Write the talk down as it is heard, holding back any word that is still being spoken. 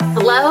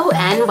Hello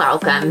and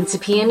welcome to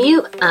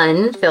PMU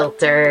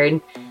Unfiltered.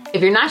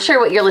 If you're not sure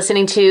what you're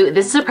listening to,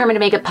 this is a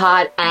permanent makeup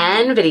pod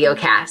and video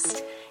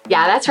cast.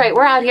 Yeah, that's right.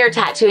 We're out here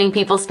tattooing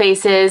people's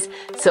faces.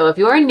 So if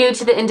you're new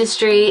to the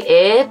industry,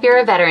 if you're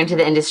a veteran to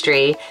the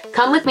industry,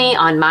 come with me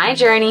on my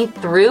journey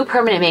through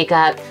permanent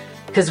makeup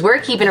because we're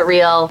keeping it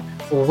real,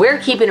 we're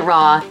keeping it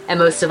raw, and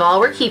most of all,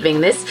 we're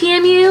keeping this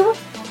PMU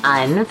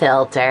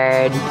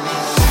unfiltered.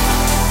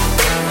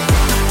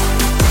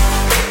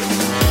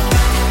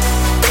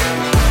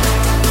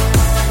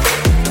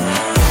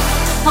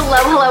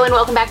 Hello, and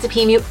welcome back to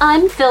PMU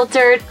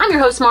Unfiltered. I'm your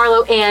host,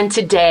 Marlo, and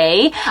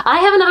today I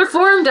have another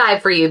forum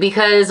dive for you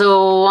because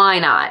why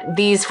not?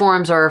 These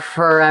forums are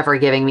forever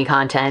giving me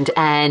content,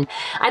 and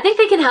I think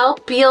they can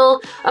help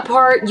peel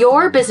apart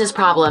your business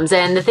problems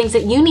and the things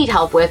that you need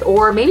help with,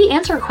 or maybe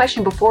answer a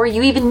question before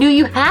you even knew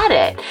you had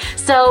it.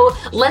 So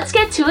let's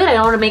get to it. I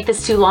don't want to make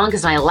this too long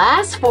because my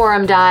last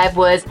forum dive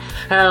was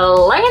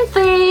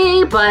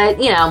lengthy,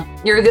 but you know,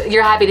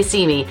 you're happy to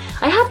see me.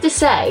 I have to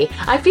say,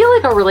 I feel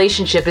like our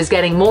relationship is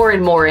getting more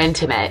and more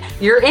intimate.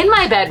 You're in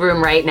my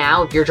bedroom right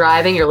now. If you're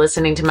driving, you're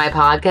listening to my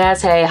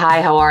podcast. Hey,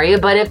 hi, how are you?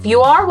 But if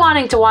you are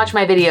wanting to watch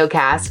my video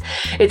cast,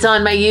 it's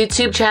on my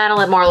YouTube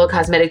channel at Marlo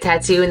Cosmetic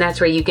Tattoo, and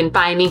that's where you can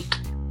find me.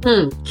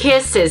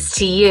 Kisses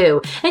to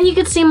you. And you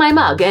can see my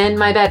mug in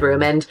my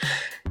bedroom, and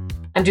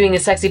I'm doing a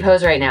sexy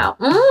pose right now.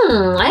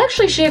 I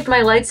actually shaved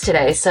my legs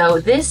today, so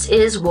this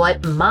is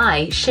what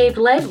my shaved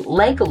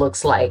leg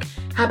looks like.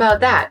 How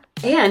about that?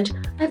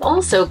 And I've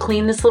also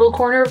cleaned this little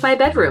corner of my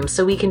bedroom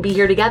so we can be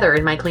here together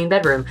in my clean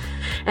bedroom.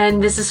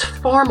 And this is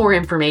far more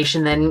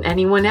information than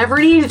anyone ever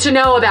needed to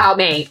know about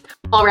me.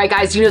 All right,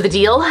 guys, you know the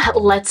deal.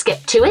 Let's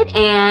get to it.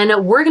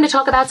 And we're going to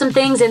talk about some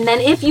things. And then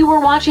if you were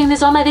watching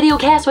this on my video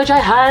cast, which I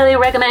highly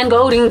recommend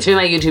going to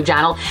my YouTube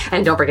channel,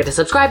 and don't forget to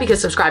subscribe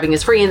because subscribing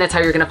is free and that's how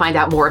you're going to find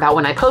out more about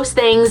when I post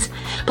things.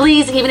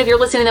 Please, even if you're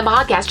listening to the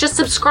podcast, just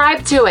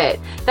subscribe to it.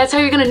 That's how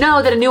you're going to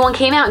know that a new one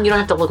came out and you don't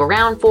have to look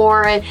around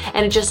for it.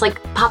 And it just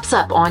like pops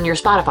up on your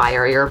Spotify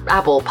or your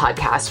Apple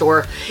podcast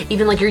or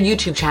even like your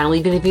YouTube channel.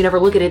 Even if you never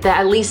look at it,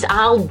 that at least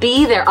I'll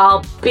be there.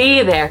 I'll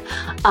be there.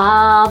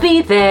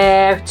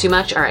 Too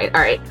much? All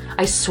right.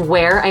 I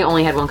swear I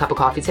only had one cup of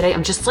coffee today.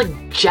 I'm just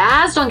like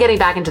jazzed on getting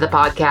back into the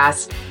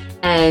podcast.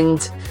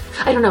 And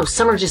I don't know,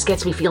 summer just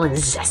gets me feeling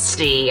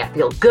zesty. I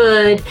feel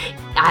good.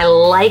 I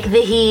like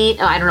the heat.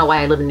 I don't know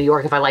why I live in New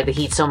York if I like the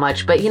heat so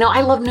much, but you know,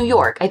 I love New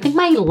York. I think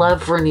my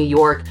love for New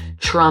York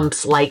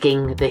trumps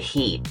liking the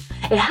heat.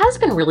 It has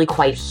been really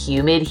quite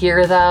humid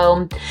here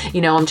though.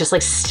 You know, I'm just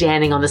like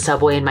standing on the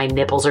subway and my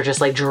nipples are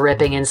just like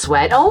dripping in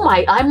sweat. Oh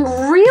my, I'm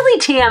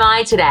really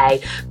TMI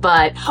today,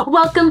 but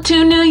welcome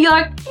to New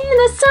York in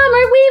the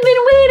summer. We've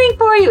been waiting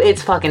for you.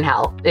 It's fucking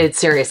hell. It's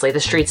seriously, the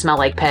streets smell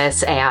like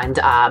piss and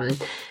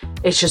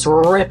it's just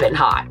ripping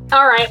hot.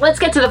 All right, let's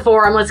get to the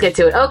forum. Let's get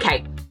to it.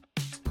 Okay.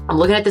 I'm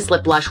looking at this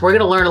lip blush. We're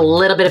going to learn a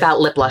little bit about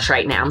lip blush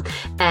right now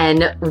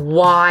and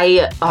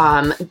why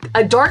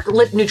dark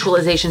lip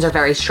neutralizations are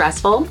very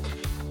stressful.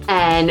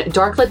 And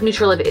dark lip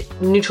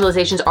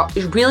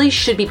neutralizations really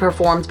should be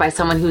performed by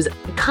someone who's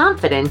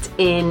confident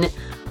in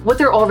what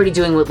they're already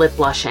doing with lip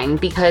blushing,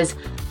 because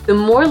the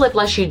more lip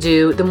blush you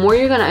do, the more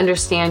you're going to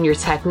understand your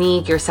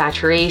technique, your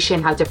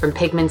saturation, how different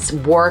pigments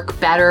work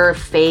better,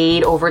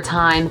 fade over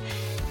time.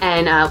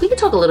 And we can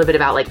talk a little bit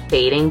about like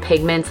fading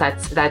pigments.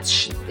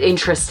 That's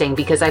interesting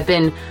because I've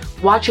been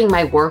watching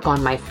my work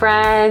on my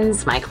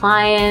friends, my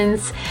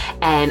clients,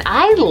 and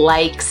I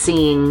like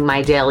seeing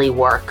my daily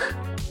work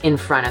in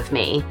front of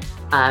me.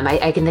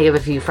 I can think of a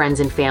few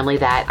friends and family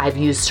that I've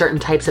used certain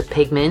types of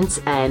pigments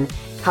and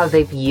how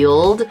they've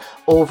yielded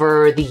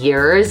over the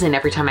years, and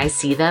every time I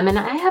see them, and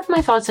I have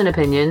my thoughts and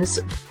opinions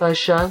for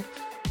sure.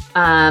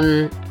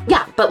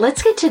 Yeah, but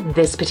let's get to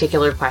this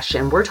particular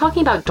question. We're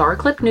talking about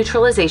dark lip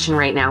neutralization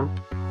right now.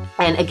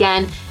 And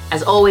again,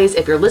 as always,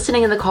 if you're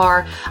listening in the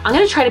car, I'm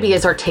going to try to be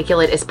as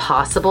articulate as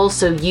possible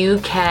so you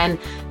can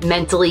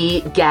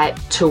mentally get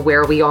to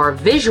where we are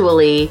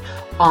visually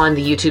on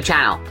the YouTube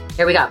channel.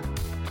 Here we go.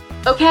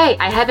 Okay,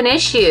 I have an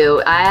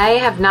issue I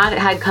have not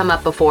had come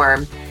up before.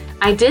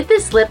 I did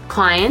this lip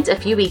client a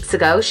few weeks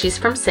ago. She's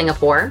from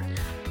Singapore.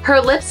 Her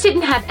lips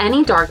didn't have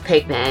any dark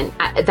pigment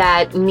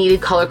that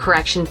needed color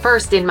correction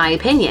first, in my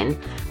opinion.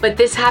 But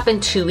this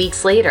happened 2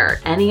 weeks later.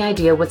 Any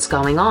idea what's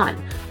going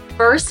on?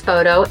 First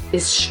photo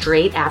is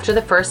straight after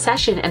the first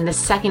session, and the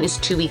second is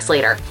 2 weeks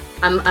later.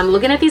 I'm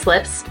looking at these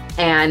lips,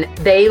 and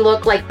they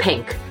look like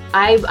pink.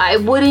 I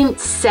wouldn't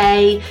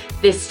say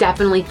this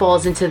definitely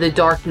falls into the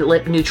dark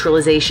lip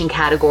neutralization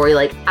category,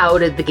 like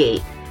out of the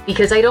gate,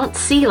 because I don't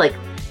see like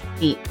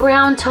deep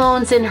brown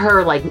tones in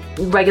her, like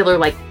regular,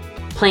 like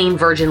plain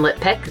virgin lip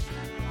pick.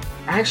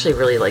 I actually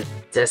really like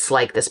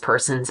dislike this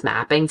person's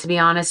mapping, to be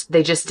honest.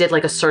 They just did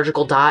like a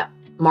surgical dot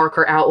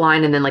marker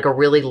outline and then like a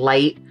really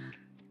light,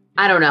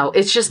 I don't know.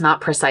 It's just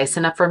not precise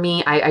enough for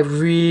me. I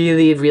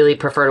really, really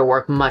prefer to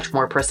work much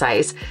more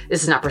precise.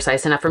 This is not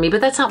precise enough for me,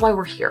 but that's not why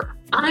we're here.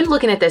 I'm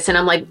looking at this and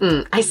I'm like,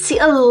 I see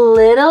a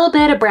little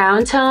bit of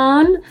brown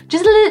tone,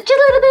 just a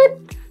little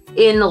bit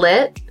in the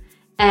lip.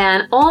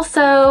 And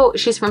also,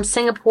 she's from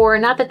Singapore.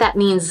 Not that that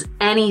means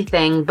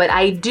anything, but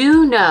I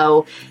do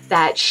know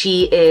that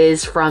she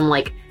is from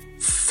like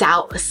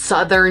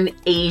southern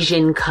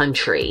Asian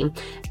country.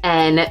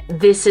 And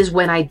this is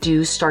when I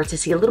do start to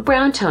see a little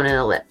brown tone in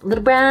the lip,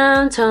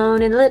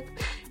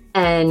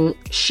 And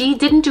she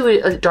didn't do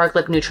a dark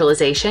lip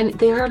neutralization.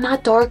 They are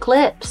not dark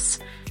lips.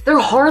 They're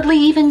hardly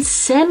even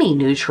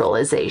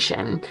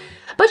semi-neutralization.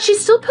 But she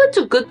still puts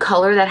a good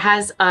color that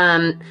has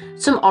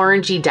some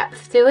orangey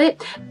depth to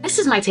it. This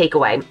is my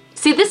takeaway.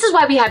 See, this is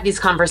why we have these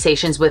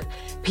conversations with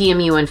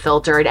PMU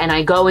Unfiltered, and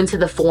I go into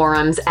the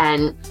forums,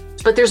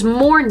 but there's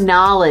more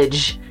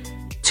knowledge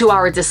to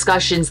our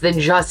discussions than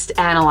just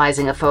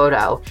analyzing a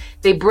photo.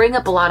 They bring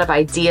up a lot of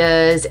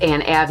ideas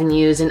and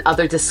avenues and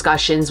other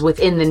discussions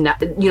within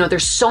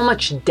there's so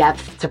much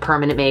depth to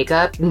permanent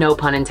makeup, no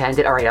pun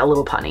intended. All right, a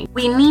little punny.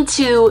 We need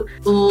to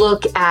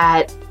look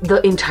at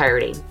the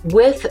entirety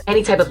with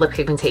any type of lip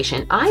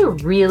pigmentation. I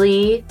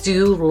really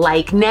do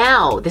like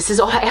now, this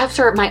is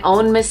after my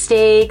own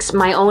mistakes,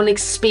 my own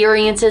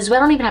experiences. Well,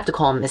 I don't even have to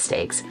call them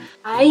mistakes.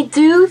 I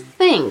do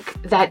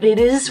think that it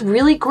is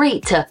really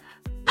great to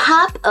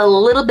pop a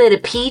little bit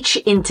of peach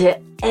into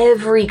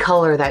every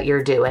color that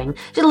you're doing.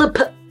 Just a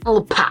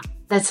little pop.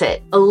 That's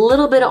it. A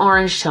little bit of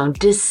orange tone,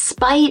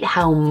 despite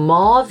how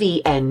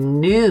mauvey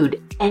and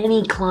nude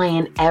any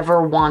client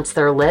ever wants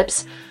their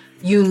lips,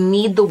 you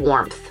need the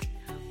warmth.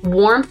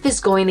 Warmth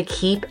is going to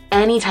keep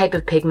any type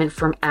of pigment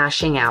from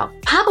ashing out.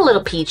 Pop a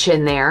little peach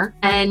in there,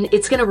 and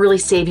it's going to really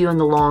save you in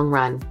the long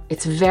run.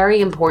 It's very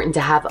important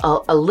to have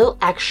a little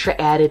extra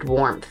added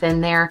warmth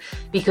in there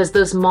because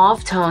those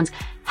mauve tones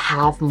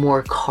have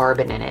more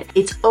carbon in it.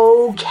 It's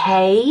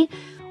okay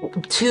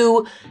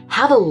to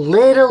have a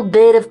little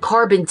bit of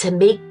carbon to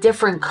make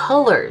different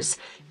colors.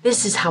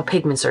 This is how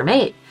pigments are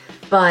made.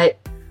 But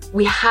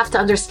we have to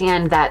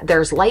understand that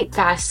there's light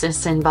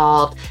fastness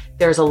involved.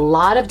 There's a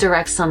lot of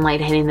direct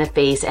sunlight hitting the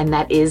face, and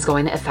that is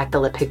going to affect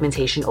the lip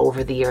pigmentation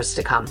over the years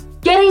to come.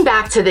 Getting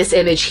back to this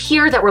image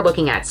here that we're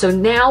looking at. So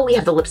now we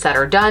have the lips that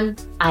are done.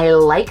 I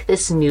like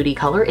this nudie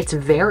color. It's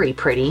very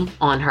pretty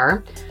on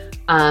her.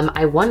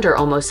 I wonder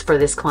almost for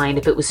this client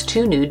if it was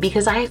too nude,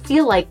 because I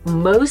feel like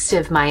most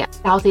of my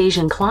South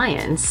Asian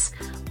clients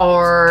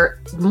are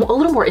a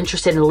little more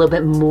interested in a little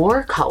bit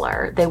more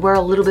color. They wear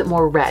a little bit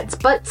more reds,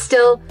 but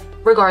still,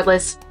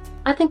 regardless,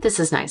 I think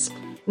this is nice.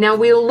 Now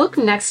we'll look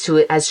next to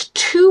it as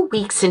 2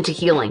 weeks into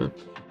healing,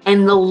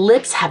 and the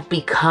lips have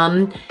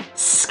become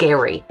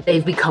scary.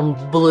 They've become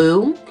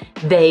blue.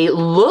 They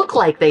look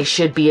like they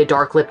should be a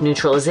dark lip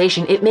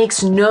neutralization. It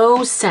makes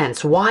no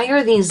sense. Why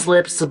are these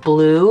lips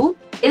blue?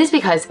 It is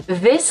because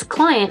this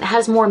client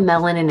has more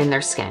melanin in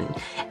their skin.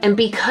 And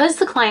because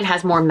the client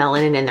has more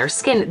melanin in their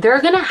skin,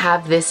 they're gonna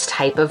have this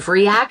type of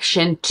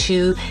reaction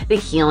to the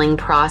healing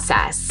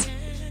process.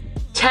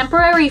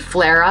 Temporary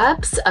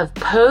flare-ups of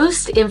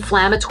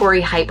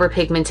post-inflammatory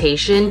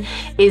hyperpigmentation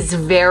is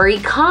very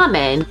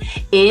common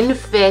in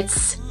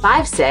fits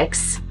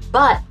 5-6,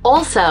 but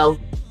also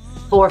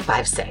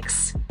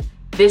 4-5-6.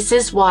 This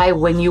is why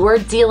when you are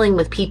dealing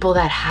with people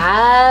that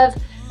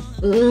have,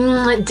 I'll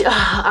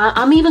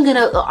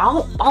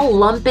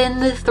lump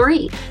in the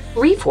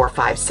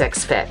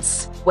 3-4-5-6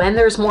 fits. When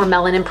there's more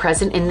melanin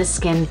present in the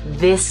skin,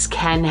 this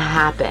can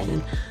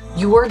happen.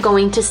 You are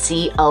going to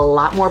see a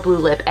lot more blue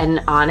lip,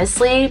 and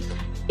honestly,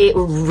 it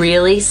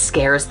really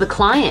scares the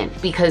client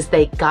because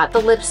they got the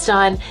lips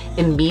done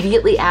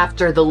immediately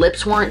after. The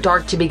lips weren't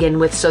dark to begin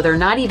with, so they're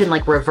not even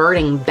like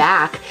reverting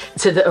back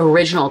to the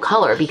original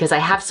color, because I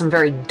have some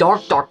very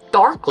dark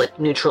lip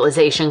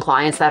neutralization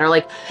clients that are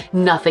like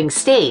nothing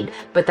stayed,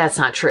 but that's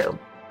not true.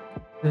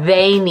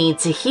 They need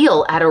to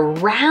heal at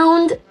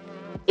around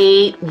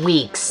 8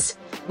 weeks.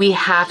 We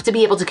have to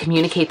be able to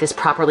communicate this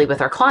properly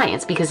with our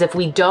clients, because if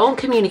we don't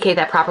communicate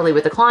that properly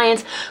with the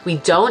clients, we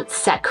don't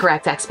set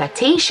correct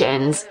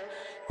expectations,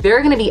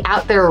 they're going to be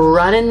out there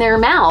running their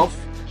mouth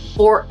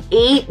for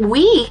 8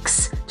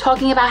 weeks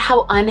talking about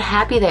how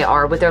unhappy they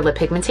are with their lip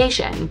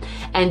pigmentation.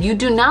 And you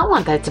do not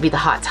want that to be the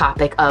hot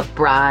topic of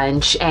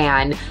brunch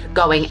and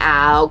going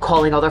out,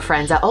 calling all their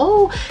friends out.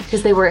 Oh,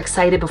 because they were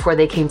excited before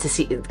they came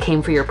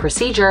for your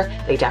procedure.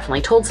 They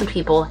definitely told some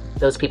people.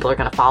 Those people are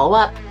going to follow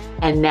up.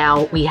 And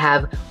now we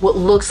have what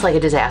looks like a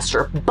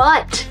disaster.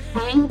 But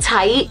hang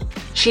tight.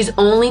 She's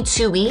only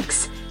 2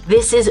 weeks.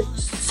 This is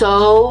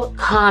so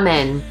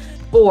common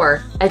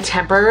for a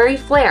temporary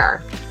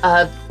flare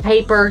of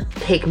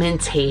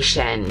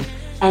hyperpigmentation,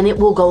 and it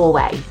will go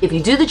away. If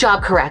you do the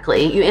job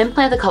correctly, you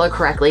implant the color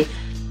correctly,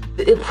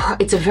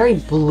 it's a very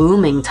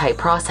blooming type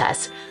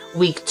process.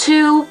 Week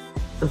 2,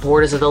 the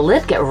borders of the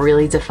lip get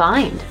really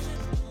defined,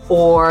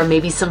 or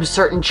maybe some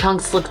certain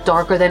chunks look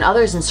darker than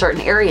others in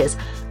certain areas.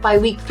 By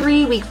week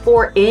 3, week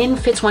 4, in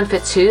fits 1,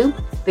 fit 2,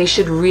 they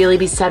should really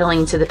be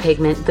settling to the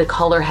pigment. The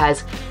color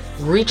has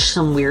reached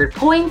some weird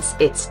points.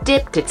 It's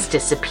dipped, it's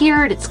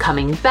disappeared, it's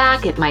coming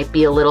back. It might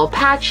be a little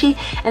patchy,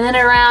 and then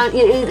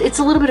it's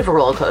a little bit of a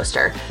roller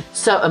coaster.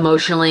 So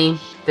emotionally,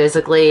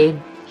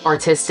 physically,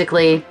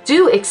 artistically,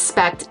 do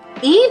expect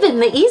even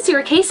the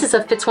easier cases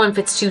of fits 1,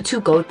 fits 2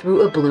 to go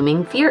through a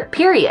blooming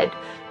period.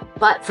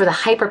 But for the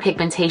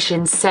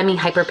hyperpigmentation,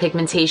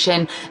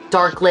 semi-hyperpigmentation,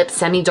 dark lip,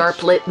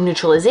 semi-dark lip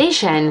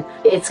neutralization,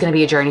 it's going to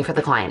be a journey for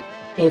the client.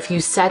 If you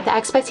set the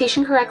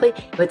expectation correctly,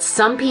 but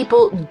some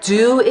people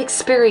do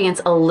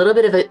experience a little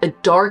bit of a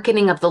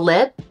darkening of the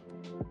lip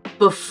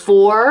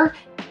before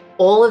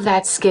all of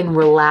that skin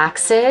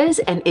relaxes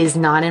and is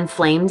not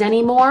inflamed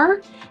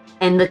anymore,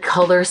 and the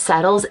color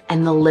settles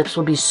and the lips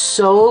will be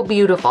so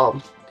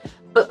beautiful.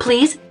 But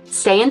please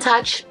stay in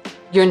touch.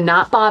 You're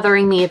not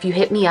bothering me if you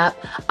hit me up.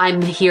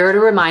 I'm here to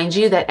remind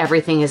you that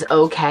everything is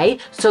okay.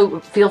 So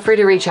feel free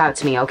to reach out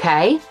to me,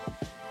 okay?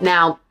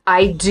 Now,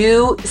 I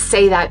do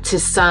say that to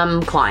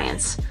some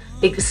clients,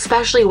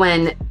 especially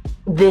when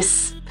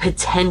this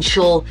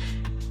potential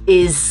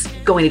is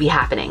going to be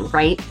happening,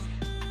 right?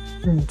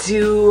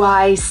 Do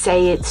I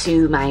say it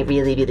to my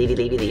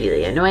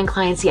really annoying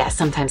clients? Yes,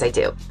 sometimes I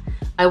do.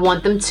 I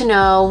want them to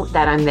know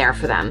that I'm there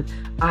for them.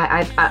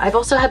 I've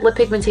also had lip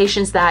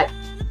pigmentations that,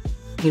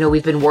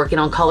 we've been working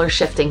on color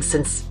shifting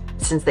since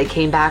they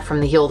came back from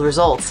the healed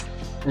results.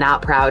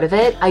 Not proud of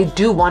it. I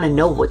do want to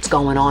know what's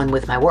going on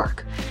with my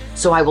work.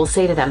 So I will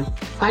say to them,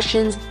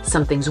 questions,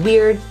 something's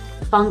weird,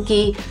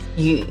 funky,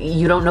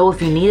 you don't know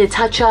if you need a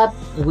touch up.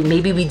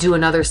 Maybe we do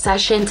another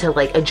session to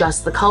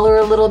adjust the color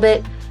a little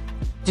bit.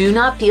 Do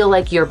not feel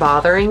like you're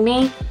bothering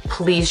me.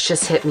 Please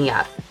just hit me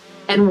up.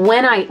 And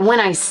when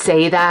I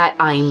say that,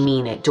 I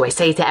mean it. Do I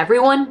say it to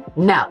everyone?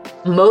 No.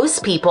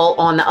 Most people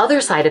on the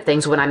other side of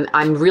things, when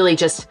I'm really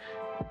just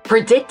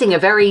predicting a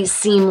very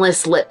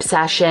seamless lip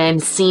session,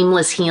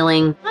 seamless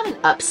healing, not an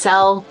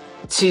upsell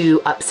to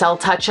upsell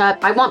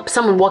touch-up. I want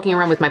someone walking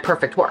around with my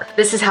perfect work.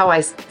 This is how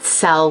I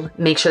sell,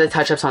 make sure the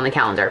touch-up's on the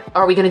calendar.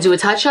 Are we gonna do a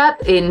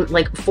touch-up in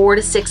 4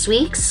 to 6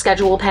 weeks,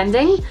 schedule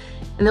pending?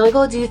 And they're like,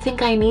 oh, do you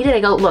think I need it?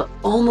 I go, look,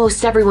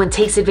 almost everyone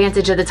takes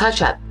advantage of the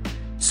touch-up.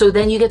 So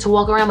then you get to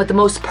walk around with the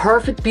most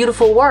perfect,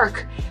 beautiful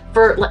work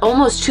for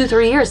almost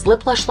 2-3 years.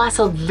 Lip blush lasts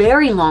a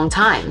very long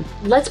time.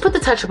 Let's put the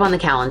touch-up on the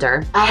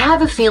calendar. I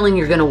have a feeling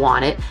you're gonna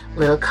want it.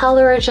 Little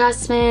color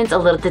adjustments, a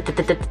little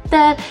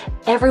da-da-da-da-da.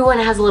 Everyone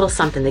has a little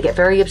something. They get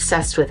very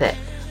obsessed with it.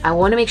 I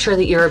wanna make sure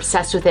that you're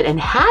obsessed with it and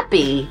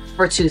happy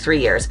for 2-3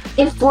 years.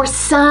 If for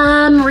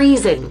some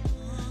reason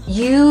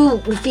you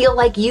feel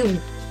like you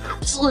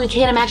absolutely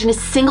can't imagine a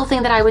single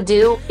thing that I would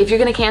do, if you're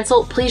gonna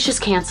cancel, please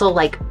just cancel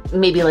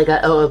maybe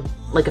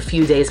a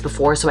few days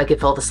before so I could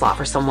fill the slot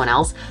for someone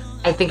else.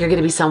 I think you're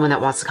gonna be someone that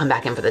wants to come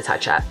back in for the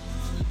touch-up.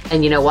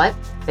 And you know what?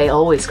 They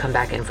always come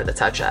back in for the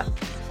touch-up.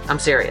 I'm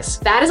serious.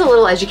 That is a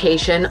little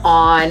education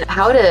on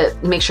how to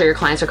make sure your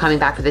clients are coming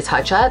back for the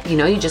touch-up.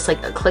 You just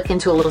click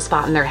into a little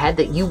spot in their head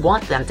that you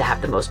want them to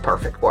have the most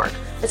perfect work.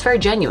 It's very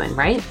genuine,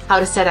 right? How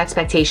to set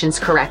expectations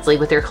correctly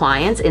with your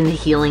clients in the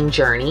healing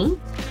journey.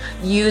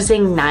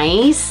 Using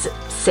nice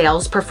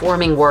sales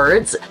performing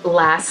words.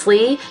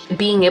 Lastly,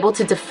 being able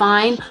to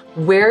define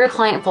where your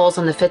client falls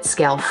on the fit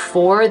scale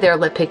for their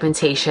lip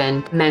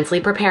pigmentation,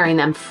 mentally preparing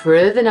them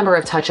for the number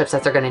of touch-ups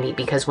that they're gonna need.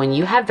 Because when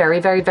you have very,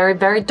 very, very,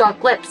 very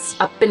dark lips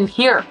up in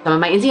here, some of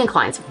my Indian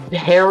clients,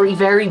 very,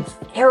 very,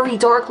 very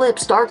dark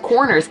lips, dark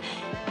corners,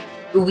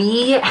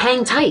 we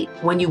hang tight.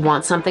 When you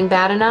want something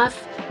bad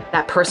enough,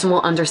 that person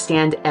will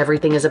understand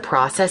everything is a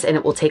process and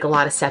it will take a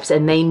lot of steps,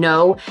 and they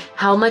know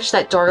how much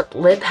that dark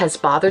lip has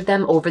bothered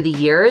them over the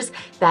years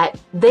that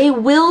they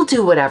will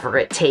do whatever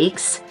it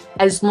takes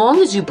as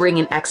long as you bring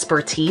an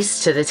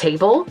expertise to the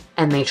table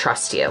and they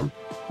trust you.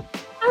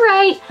 All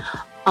right,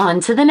 on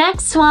to the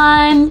next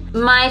one.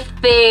 My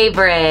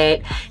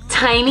favorite,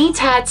 tiny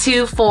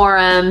tattoo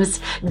forums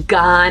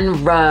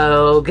gone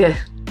rogue.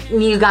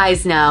 You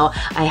guys know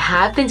I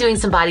have been doing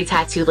some body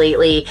tattoo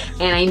lately,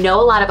 and I know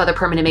a lot of other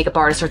permanent makeup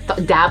artists are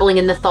dabbling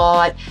in the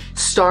thought,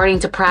 starting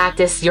to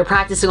practice. You're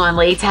practicing on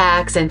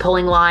latex and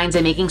pulling lines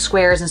and making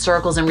squares and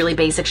circles and really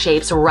basic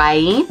shapes,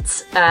 right?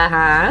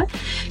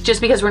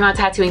 Just because we're not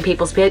tattooing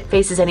people's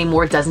faces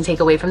anymore doesn't take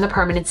away from the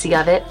permanency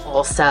of it.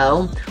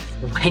 Also,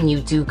 when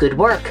you do good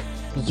work,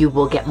 you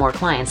will get more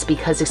clients,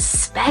 because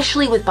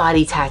especially with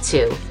body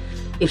tattoo,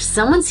 if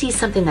someone sees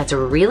something that's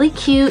really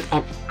cute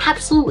and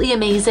absolutely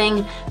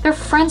amazing, their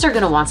friends are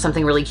gonna want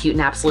something really cute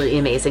and absolutely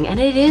amazing. And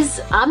it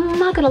is, I'm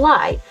not gonna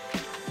lie,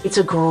 it's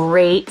a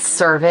great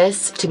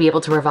service to be able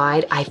to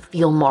provide. I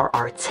feel more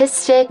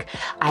artistic.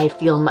 I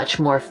feel much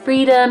more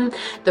freedom.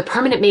 The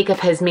permanent makeup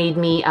has made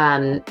me,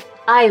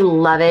 I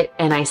love it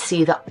and I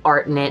see the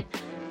art in it,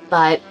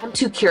 but I'm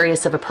too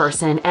curious of a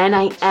person and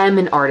I am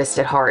an artist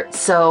at heart.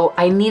 So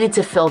I needed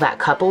to fill that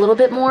cup a little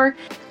bit more.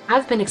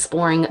 I've been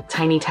exploring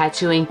tiny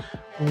tattooing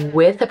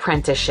with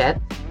apprenticeship,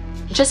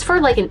 just for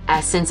an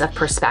essence of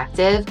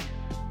perspective.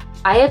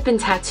 I have been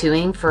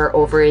tattooing for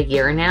over a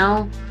year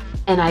now,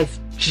 and I've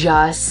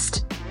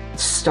just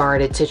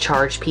started to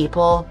charge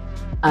people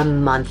a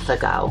month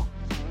ago.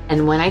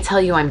 And when I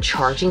tell you I'm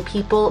charging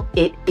people,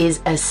 it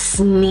is a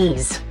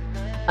sneeze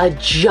a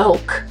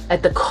joke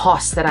at the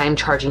cost that I am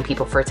charging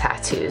people for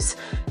tattoos.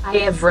 I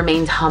have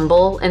remained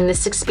humble in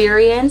this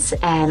experience,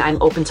 and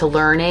I'm open to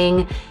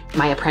learning.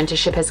 My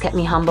apprenticeship has kept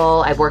me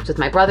humble. I've worked with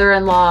my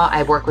brother-in-law.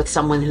 I work with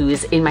someone who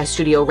is in my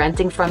studio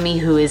renting from me,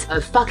 who is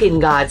a fucking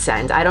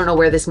godsend. I don't know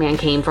where this man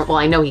came from. Well,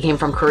 I know he came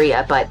from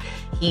Korea, but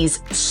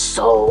he's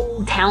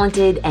so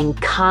talented and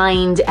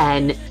kind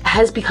and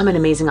has become an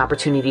amazing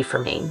opportunity for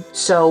me.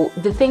 So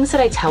the things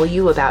that I tell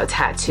you about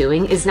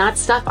tattooing is not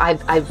stuff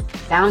I've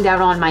found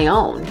out on my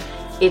own.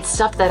 It's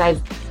stuff that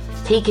I've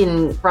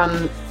taken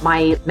from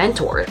my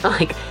mentor.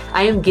 Like,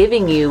 I am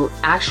giving you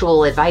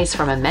actual advice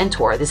from a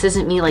mentor. This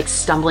isn't me like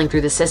stumbling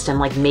through the system,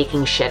 like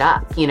making shit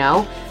up, you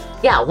know?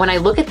 Yeah, when I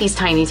look at these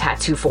tiny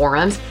tattoo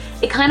forums,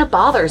 it kind of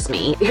bothers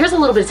me. Here's a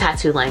little bit of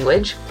tattoo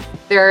language.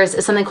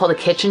 There's something called a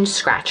kitchen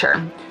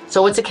scratcher.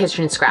 So what's a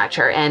kitchen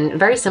scratcher? And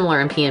very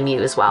similar in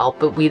PMU as well,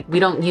 but we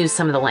don't use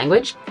some of the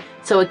language.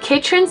 So a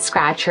kitchen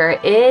scratcher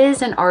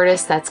is an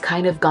artist that's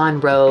kind of gone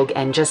rogue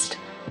and just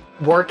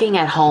working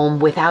at home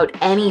without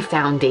any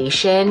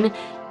foundation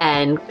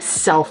and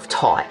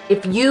self-taught.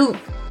 If you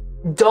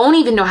don't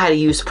even know how to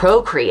use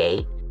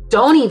Procreate,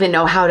 don't even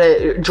know how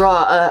to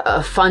draw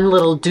a fun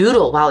little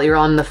doodle while you're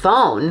on the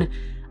phone,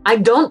 I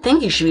don't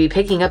think you should be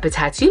picking up a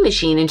tattoo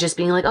machine and just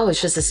being like, oh,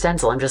 it's just a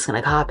stencil, I'm just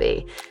gonna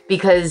copy.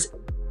 Because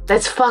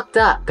that's fucked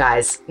up,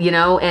 guys, you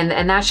know?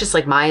 And that's just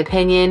like my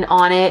opinion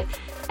on it.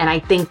 And I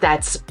think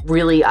that's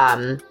really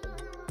an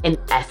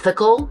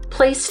ethical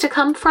place to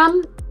come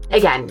from.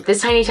 Again,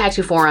 this tiny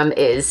tattoo forum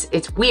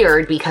it's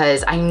weird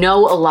because I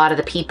know a lot of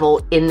the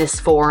people in this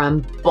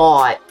forum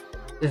bought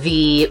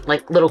the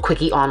like little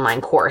quickie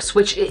online course,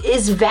 which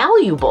is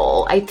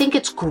valuable. I think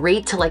it's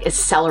great to like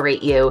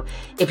accelerate you.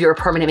 If you're a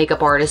permanent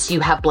makeup artist, you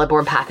have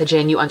bloodborne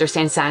pathogen, you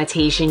understand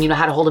sanitation, you know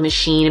how to hold a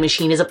machine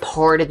is a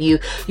part of you.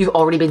 You've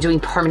already been doing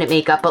permanent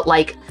makeup, but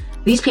like,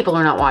 these people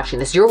are not watching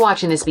this. You're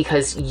watching this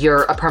because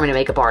you're a permanent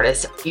makeup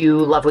artist. You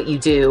love what you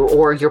do,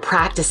 or you're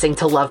practicing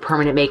to love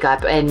permanent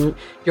makeup, and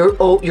you're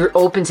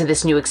open to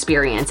this new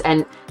experience.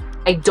 And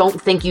I don't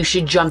think you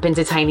should jump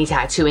into tiny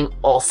tattooing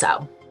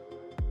also.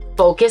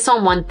 Focus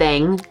on one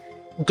thing,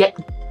 get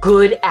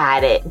good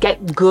at it,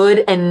 get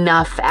good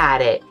enough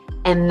at it,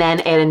 and then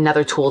add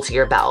another tool to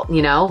your belt,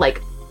 you know,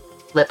 like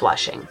lip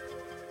blushing,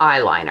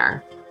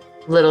 eyeliner,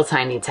 little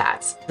tiny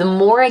tats. The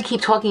more I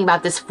keep talking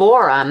about this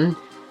forum,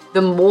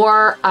 the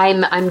more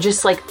I'm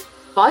just like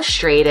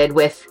frustrated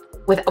with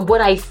what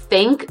I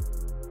think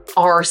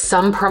are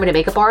some permanent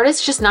makeup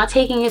artists just not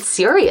taking it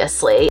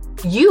seriously.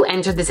 You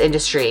entered this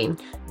industry.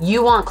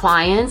 You want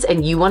clients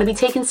and you want to be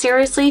taken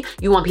seriously.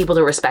 You want people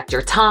to respect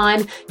your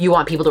time. You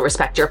want people to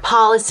respect your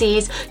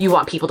policies. You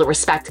want people to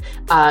respect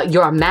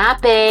your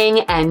mapping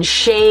and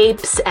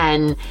shapes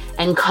and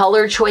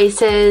color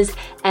choices.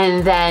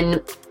 And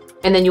then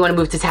you want to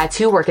move to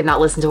tattoo work and not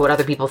listen to what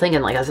other people think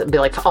and like be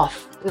like, oh,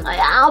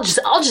 I'll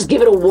just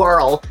give it a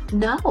whirl.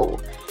 No,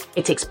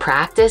 it takes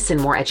practice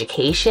and more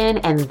education,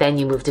 and then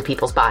you move to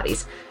people's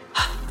bodies.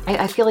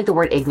 I feel like the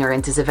word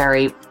ignorant is a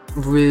very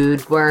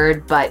rude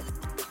word, but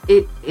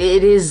it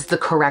is the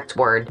correct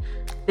word.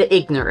 The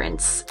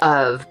ignorance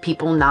of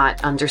people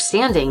not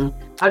understanding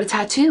how to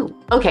tattoo.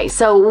 Okay,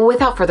 so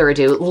without further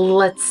ado,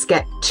 let's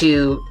get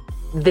to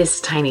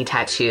this tiny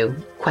tattoo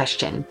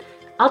question.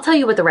 I'll tell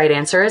you what the right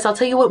answer is. I'll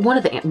tell you what one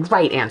of the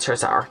right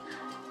answers are.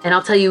 And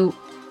I'll tell you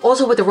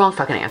also what the wrong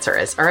fucking answer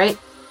is, all right?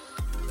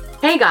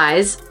 Hey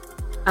guys,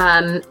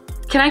 can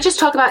I just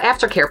talk about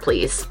Aftercare,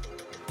 please?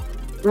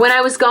 When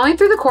I was going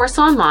through the course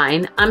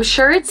online, I'm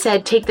sure it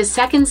said take the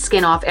second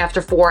skin off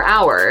after 4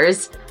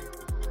 hours.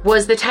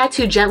 Was the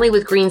tattoo gently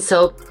with green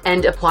soap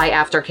and apply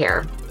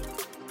Aftercare?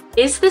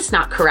 Is this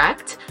not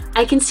correct?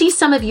 I can see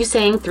some of you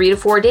saying 3 to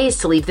 4 days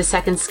to leave the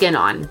second skin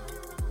on.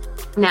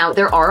 Now,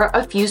 there are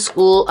a few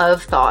school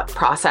of thought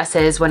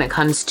processes when it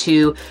comes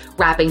to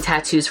wrapping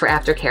tattoos for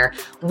Aftercare.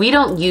 We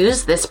don't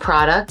use this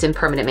product in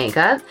permanent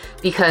makeup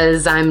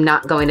because I'm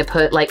not going to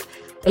put like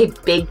a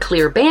big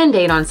clear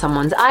band-aid on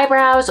someone's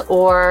eyebrows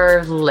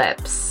or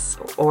lips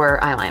or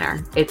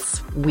eyeliner.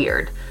 It's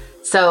weird.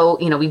 So,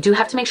 you know, we do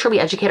have to make sure we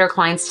educate our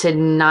clients to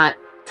not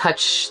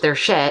touch their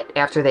shit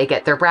after they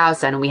get their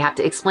brows done. And we have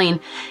to explain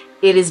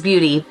it is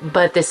beauty,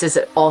 but this is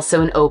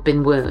also an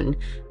open wound.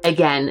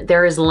 Again,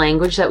 there is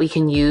language that we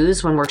can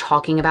use when we're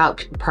talking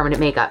about permanent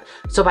makeup.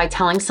 So by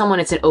telling someone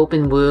it's an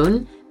open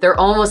wound, they're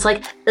almost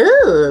like,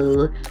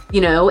 ooh,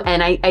 you know,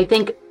 and I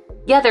think,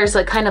 yeah, there's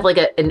a kind of like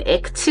an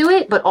ick to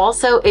it, but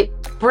also it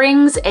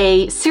brings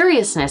a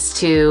seriousness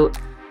to,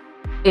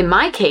 in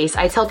my case,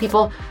 I tell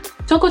people,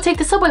 don't go take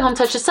the subway home,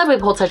 touch the subway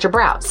pole, touch your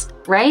brows,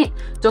 right?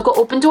 Don't go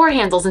open door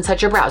handles and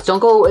touch your brows. Don't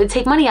go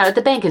take money out at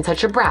the bank and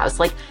touch your brows.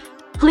 Like,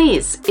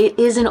 please, it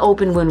is an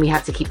open wound. We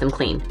have to keep them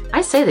clean.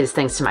 I say these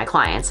things to my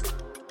clients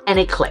and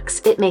it clicks.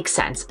 It makes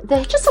sense.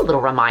 They're just a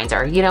little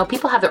reminder, you know,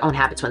 people have their own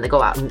habits when they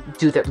go out and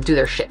do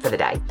their shit for the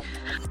day.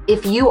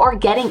 If you are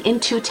getting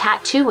into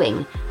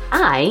tattooing,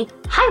 I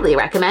highly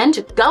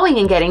recommend going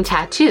and getting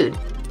tattooed,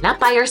 not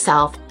by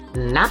yourself,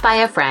 not by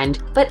a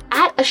friend, but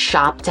at a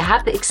shop to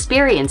have the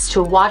experience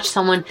to watch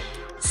someone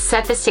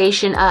set the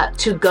station up,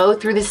 to go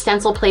through the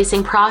stencil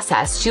placing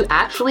process, to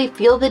actually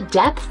feel the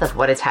depth of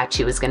what a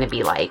tattoo is going to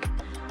be like.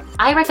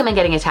 I recommend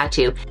getting a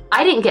tattoo.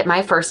 I didn't get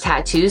my first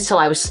tattoos till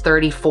I was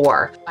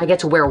 34. I get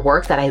to wear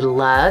work that I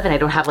love and I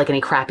don't have like any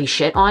crappy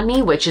shit on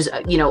me, which is,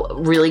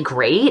 really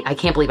great. I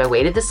can't believe I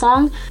waited this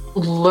long.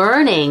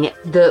 Learning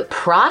the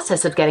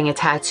process of getting a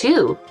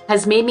tattoo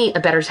has made me a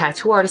better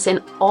tattoo artist,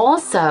 and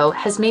also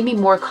has made me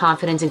more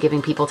confident in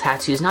giving people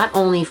tattoos, not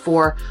only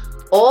for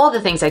all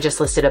the things I just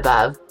listed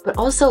above, but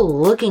also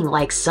looking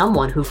like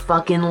someone who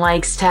fucking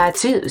likes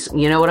tattoos.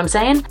 You know what I'm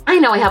saying? I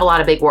know I have a lot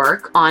of big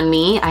work on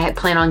me. I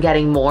plan on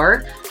getting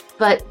more,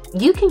 but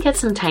you can get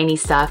some tiny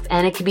stuff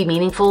and it can be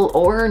meaningful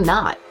or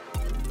not,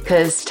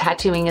 because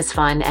tattooing is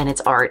fun and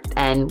it's art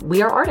and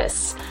we are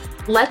artists.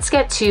 Let's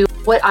get to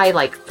what I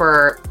like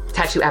for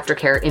tattoo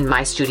aftercare in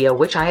my studio,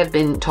 which I have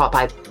been taught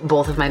by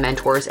both of my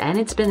mentors, and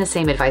it's been the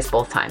same advice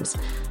both times.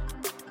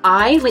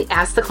 I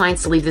ask the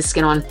clients to leave the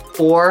skin on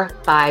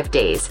 4-5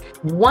 days.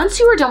 Once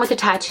you are done with the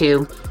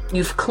tattoo,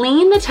 you've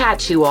cleaned the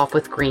tattoo off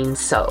with green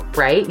soap,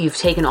 right? You've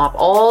taken off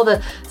all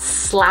the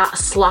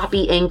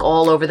sloppy ink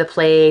all over the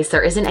place.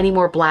 There isn't any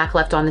more black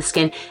left on the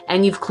skin,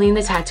 and you've cleaned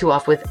the tattoo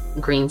off with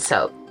green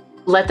soap.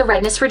 Let the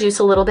redness reduce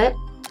a little bit.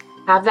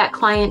 Have that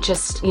client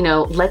just,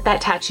 let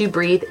that tattoo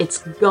breathe. It's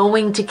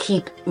going to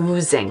keep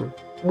oozing.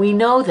 We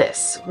know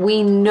this.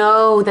 We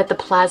know that the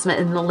plasma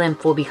and the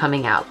lymph will be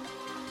coming out.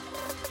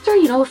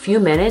 After, a few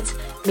minutes,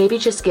 maybe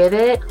just give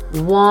it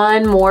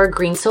one more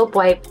green soap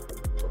wipe.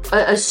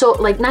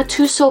 Not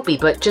too soapy,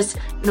 but just,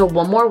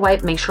 one more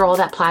wipe. Make sure all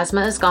that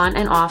plasma is gone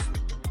and off.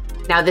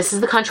 Now, this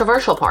is the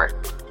controversial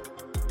part.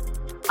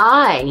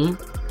 I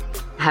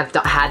have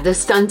had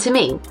this done to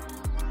me,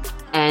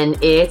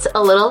 and it's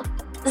a little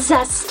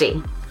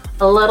zesty,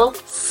 a little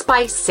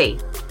spicy,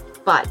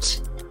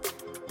 but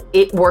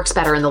it works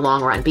better in the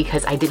long run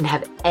because I didn't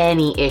have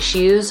any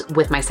issues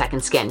with my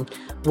second skin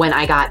when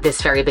I got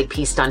this very big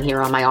piece done here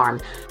on my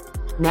arm.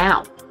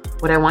 Now,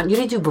 what I want you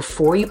to do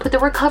before you put the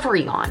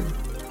recovery on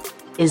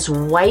is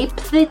wipe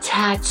the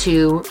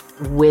tattoo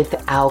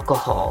with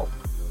alcohol.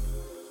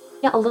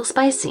 Yeah, a little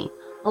spicy,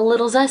 a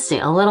little zesty,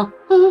 a little,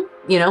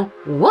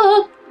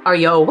 whoa, are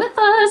you with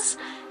us?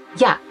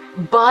 Yeah,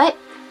 but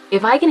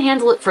if I can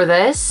handle it for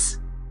this,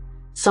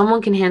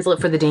 someone can handle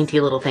it for the dainty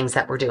little things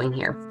that we're doing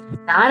here.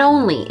 Not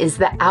only is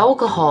the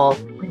alcohol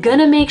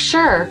gonna make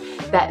sure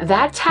that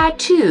that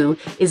tattoo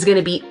is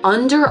gonna be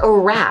under a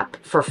wrap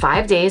for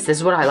 5 days, this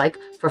is what I like,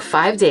 for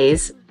 5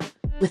 days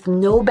with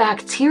no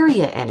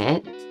bacteria in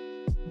it,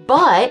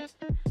 but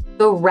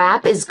the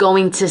wrap is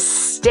going to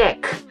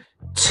stick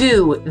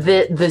to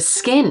the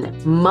skin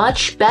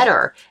much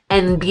better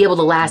and be able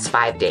to last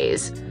 5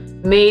 days.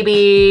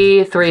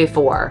 Maybe 3,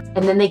 4.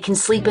 And then they can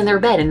sleep in their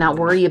bed and not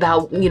worry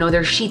about,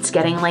 their sheets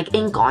getting like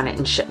ink on it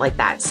and shit like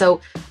that.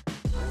 So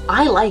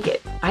I like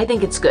it. I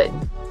think it's good.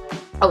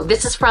 Oh,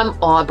 this is from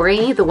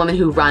Aubrey, the woman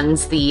who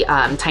runs the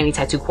Tiny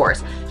Tattoo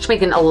course. She's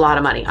making a lot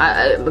of money.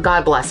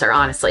 God bless her,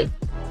 honestly.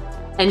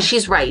 And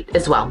she's right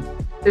as well.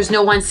 There's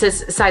no one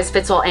size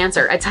fits all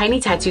answer. A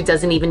tiny tattoo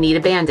doesn't even need a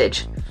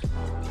bandage.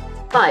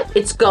 But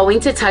it's going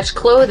to touch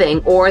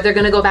clothing, or they're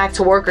going to go back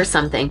to work or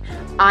something.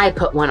 I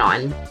put one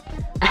on.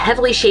 A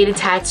heavily shaded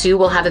tattoo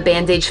will have a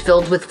bandage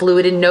filled with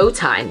fluid in no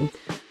time.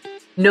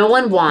 No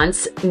one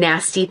wants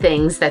nasty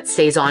things that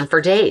stays on for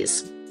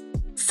days.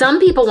 Some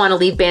people want to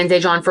leave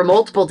bandage on for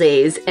multiple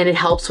days, and it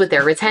helps with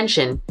their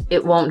retention.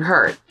 It won't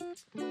hurt.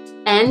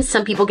 And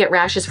some people get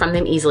rashes from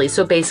them easily,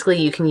 so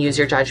basically you can use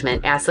your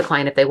judgment. Ask the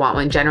client if they want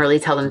one. Generally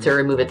tell them to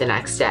remove it the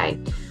next day.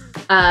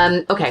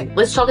 Okay,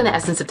 let's talk in the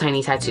essence of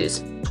tiny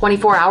tattoos.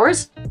 24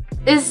 hours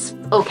is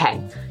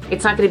okay.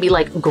 It's not going to be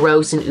like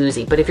gross and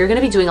oozy, but if you're going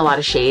to be doing a lot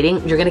of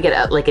shading, you're going to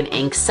get like an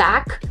ink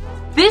sac.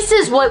 This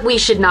is what we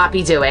should not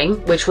be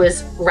doing, which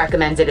was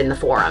recommended in the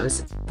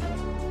forums.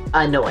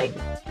 Annoyed.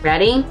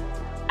 Ready?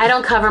 I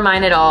don't cover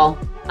mine at all,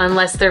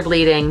 unless they're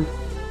bleeding.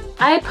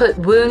 I put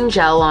wound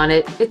gel on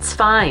it. It's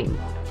fine.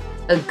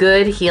 A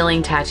good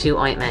healing tattoo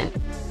ointment.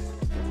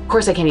 Of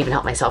course, I can't even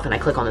help myself, and I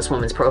click on this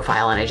woman's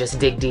profile and I just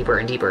dig deeper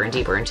and deeper and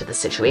deeper into the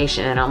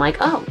situation, and I'm like,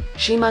 oh,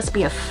 she must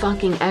be a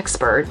fucking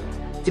expert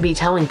to be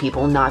telling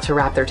people not to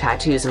wrap their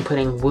tattoos and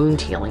putting wound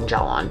healing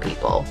gel on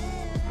people.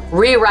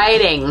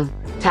 Rewriting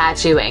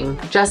tattooing,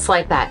 just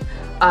like that.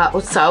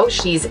 So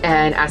she's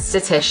an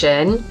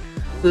esthetician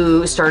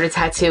who started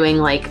tattooing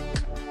like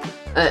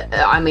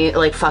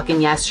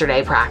fucking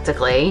yesterday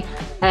practically,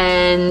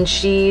 and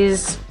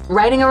she's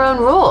writing her own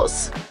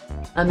rules.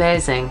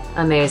 Amazing,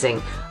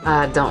 amazing.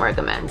 Don't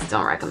recommend.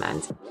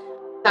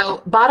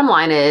 So bottom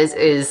line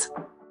is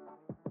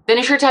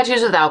finish your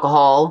tattoos with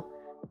alcohol.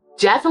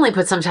 Definitely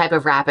put some type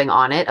of wrapping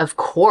on it, of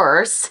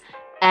course.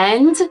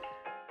 And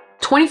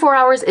 24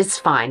 hours is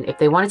fine. If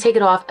they want to take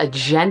it off, a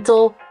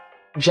gentle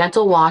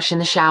wash in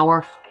the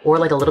shower or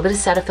like a little bit of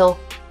Cetaphil,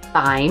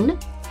 fine.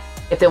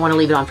 If they want to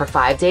leave it on for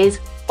 5 days,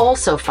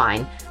 also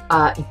fine.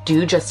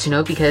 Just to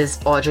note, because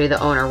Audrey,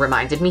 the owner,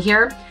 reminded me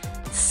here,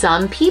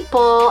 some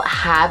people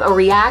have a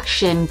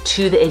reaction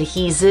to the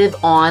adhesive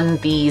on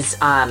these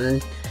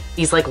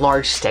these like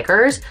large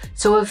stickers.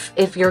 So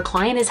if your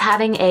client is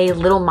having a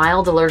little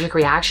mild allergic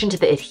reaction to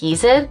the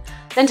adhesive,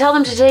 then tell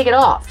them to take it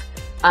off.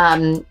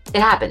 It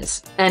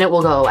happens and it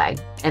will go away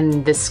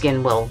and the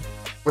skin will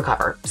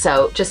recover.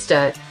 So just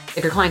if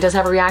your client does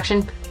have a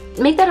reaction,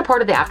 make that a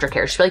part of the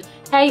aftercare. Just be like,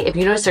 hey, if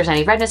you notice there's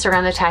any redness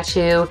around the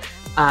tattoo,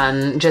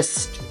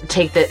 just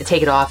take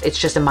it off. It's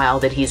just a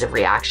mild adhesive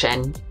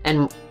reaction,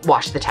 and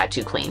wash the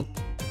tattoo clean.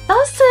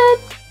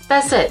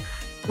 That's it.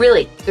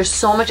 Really, there's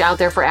so much out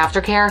there for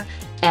aftercare,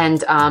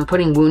 and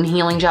putting wound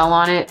healing gel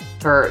on it,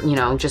 or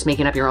just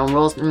making up your own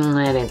rules, it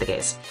ain't the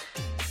case.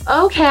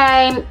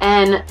 Okay,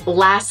 and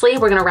lastly,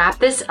 we're gonna wrap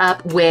this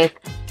up with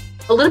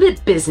a little bit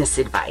of business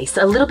advice,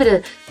 a little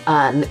bit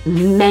of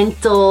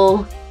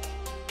mental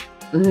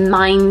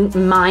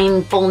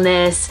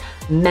mindfulness,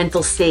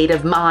 mental state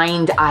of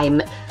mind.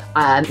 I'm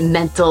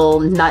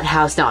mental nut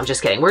house. No, I'm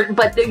just kidding.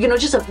 But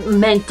just a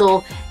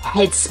mental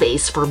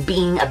headspace for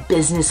being a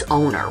business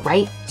owner,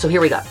 right? So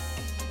here we go.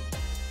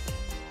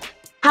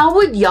 How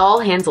would y'all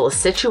handle a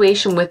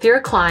situation with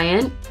your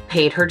client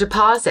paid her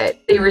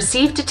deposit? They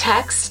received a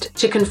text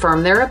to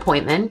confirm their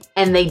appointment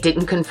and they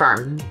didn't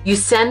confirm. You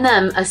send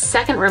them a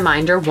second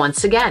reminder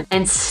once again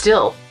and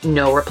still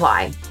no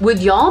reply. Would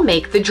y'all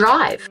make the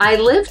drive? I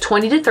live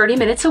 20 to 30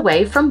 minutes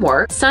away from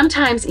work,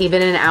 sometimes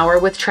even an hour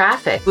with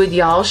traffic. Would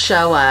y'all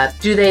show up?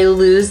 Do they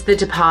lose the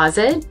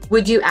deposit?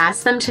 Would you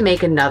ask them to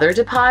make another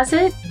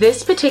deposit?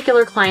 This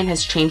particular client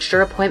has changed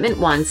her appointment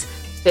once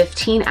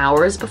 15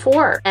 hours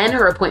before, and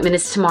her appointment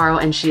is tomorrow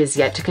and she is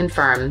yet to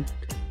confirm.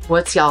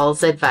 What's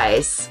y'all's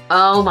advice?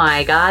 Oh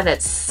my God,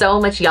 that's so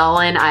much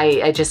y'allin'.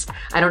 I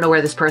don't know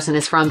where this person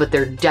is from, but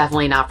they're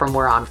definitely not from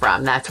where I'm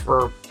from. That's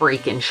for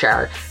freaking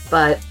sure.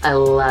 But I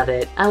love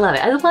it. I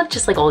love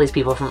just like all these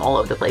people from all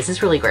over the place.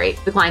 It's really great.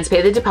 The clients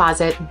pay the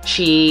deposit.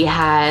 She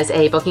has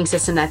a booking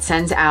system that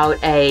sends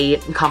out a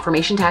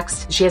confirmation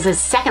text. She has a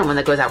second one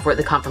that goes out for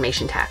the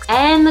confirmation text.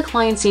 And the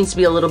client seems to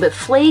be a little bit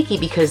flaky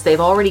because they've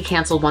already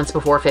canceled once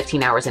before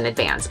 15 hours in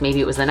advance.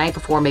 Maybe it was the night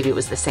before, maybe it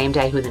was the same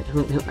day, who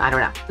I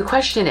don't know. The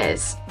question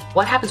is,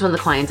 what happens when the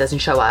client doesn't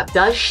show up?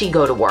 Does she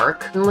go to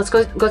work? And let's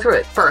go through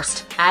it.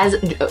 First,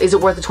 is it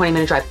worth a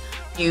 20-minute drive?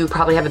 You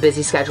probably have a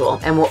busy schedule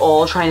and we're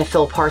all trying to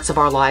fill parts of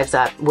our lives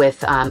up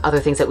with other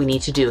things that we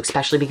need to do,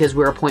 especially because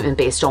we're appointment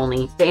based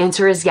only. The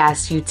answer is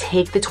yes, you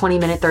take the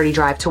 20-minute, 30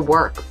 drive to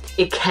work.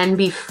 It can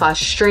be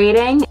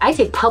frustrating. I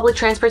take public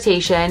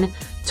transportation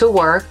to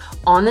work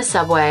on the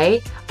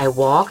subway. I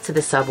walk to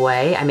the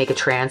subway, I make a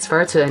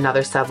transfer to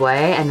another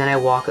subway, and then I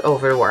walk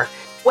over to work.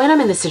 When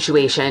I'm in this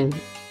situation,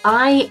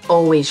 I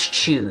always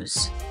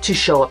choose to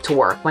show up to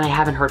work when I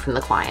haven't heard from the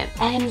client.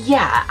 And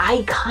yeah,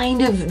 I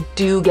kind of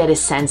do get a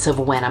sense of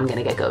when I'm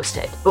gonna get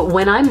ghosted. But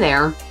when I'm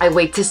there, I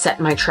wait to set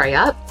my tray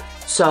up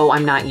so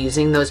I'm not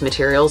using those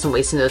materials and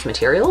wasting those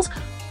materials.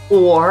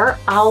 Or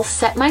I'll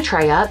set my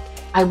tray up,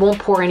 I won't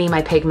pour any of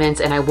my pigments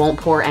and I won't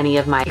pour any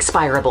of my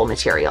expirable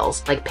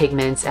materials like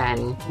pigments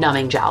and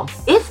numbing gel.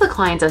 If the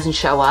client doesn't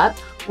show up,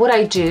 what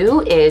I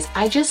do is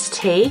I just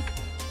take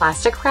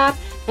plastic wrap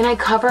and I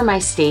cover my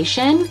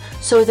station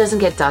so it doesn't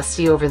get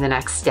dusty over the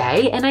next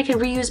day, and I can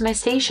reuse my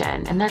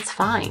station, and that's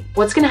fine.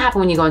 What's gonna happen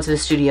when you go into the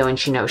studio and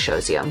she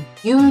no-shows you?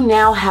 You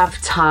now have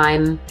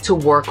time to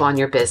work on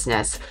your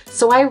business.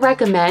 So I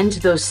recommend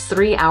those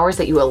 3 hours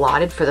that you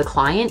allotted for the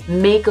client,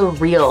 make a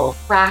reel,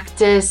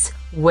 practice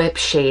whip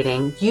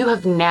shading. You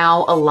have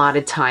now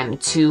allotted time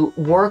to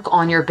work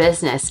on your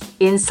business,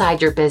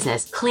 inside your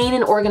business. Clean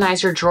and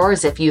organize your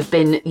drawers if you've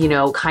been,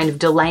 kind of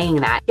delaying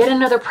that. Get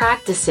another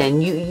practice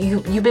in.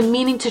 You've been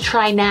meaning to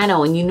try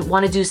nano and you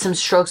want to do some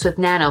strokes with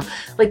nano.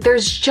 Like,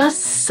 there's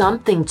just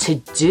something to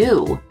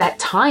do. That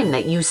time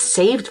that you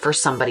saved for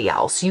somebody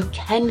else, you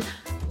can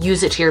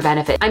use it to your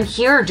benefit. I'm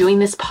here doing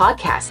this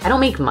podcast. I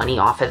don't make money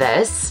off of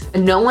this.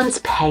 No one's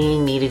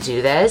paying me to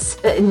do this.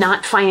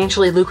 Not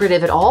financially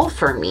lucrative at all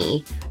for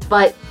me,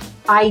 but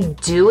I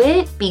do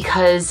it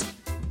because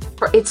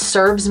it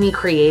serves me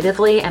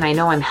creatively and I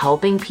know I'm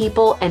helping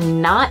people,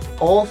 and not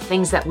all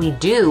things that we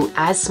do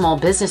as small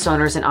business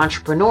owners and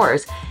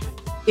entrepreneurs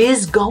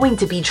is going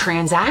to be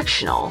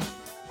transactional.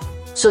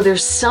 So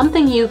there's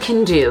something you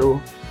can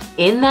do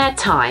in that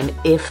time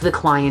if the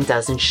client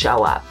doesn't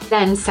show up.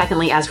 Then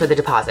secondly, as for the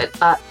deposit,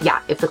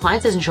 if the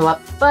client doesn't show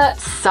up, but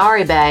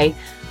sorry, bae,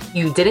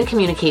 you didn't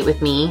communicate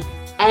with me,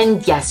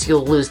 and yes,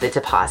 you'll lose the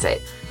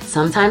deposit.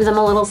 Sometimes I'm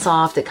a little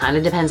soft. It kind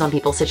of depends on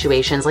people's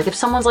situations. Like if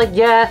someone's like,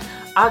 yeah,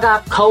 I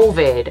got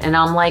COVID, and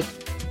I'm like,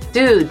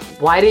 dude,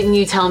 why didn't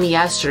you tell me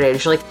yesterday? And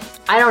she's like,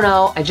 I don't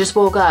know, I just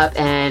woke up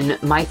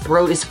and my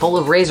throat is full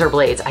of razor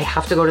blades. I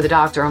have to go to the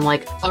doctor. I'm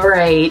like, all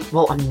right,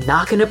 well, I'm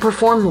not gonna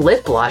perform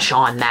lip blush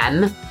on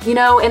them.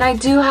 And I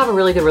do have a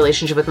really good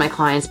relationship with my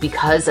clients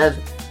because of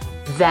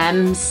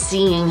them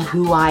seeing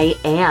who I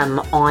am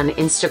on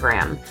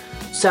Instagram.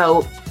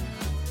 So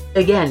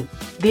again,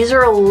 these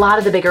are a lot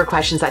of the bigger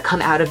questions that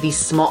come out of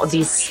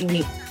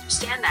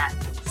understand that.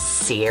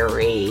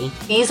 Siri.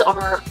 These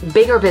are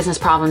bigger business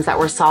problems that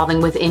we're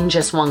solving within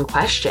just one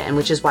question,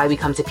 which is why we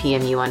come to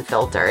PMU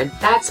Unfiltered.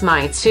 That's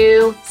my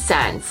 2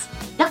 cents.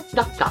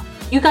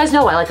 You guys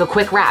know I like a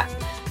quick wrap.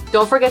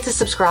 Don't forget to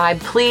subscribe,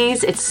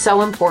 please. It's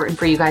so important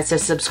for you guys to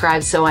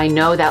subscribe so I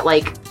know that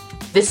like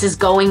this is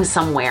going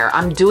somewhere.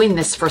 I'm doing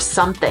this for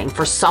something,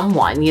 for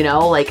someone, you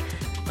know, like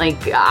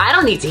I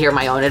don't need to hear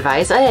my own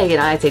advice.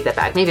 I take that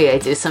back. Maybe I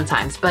do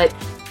sometimes, but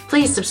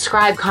please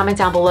subscribe, comment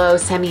down below,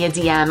 send me a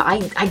DM.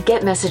 I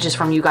get messages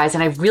from you guys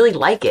and I really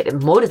like it. It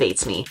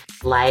motivates me.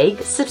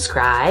 Like,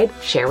 subscribe,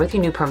 share with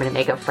your new permanent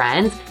makeup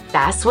friends.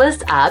 That's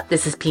what's up.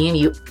 This is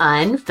PMU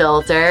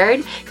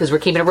Unfiltered because we're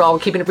keeping it raw, we're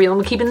keeping it real, and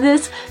we're keeping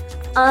this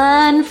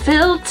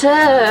unfiltered.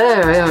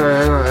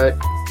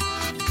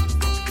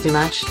 Too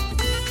much?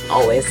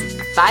 Always.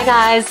 Bye,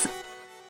 guys.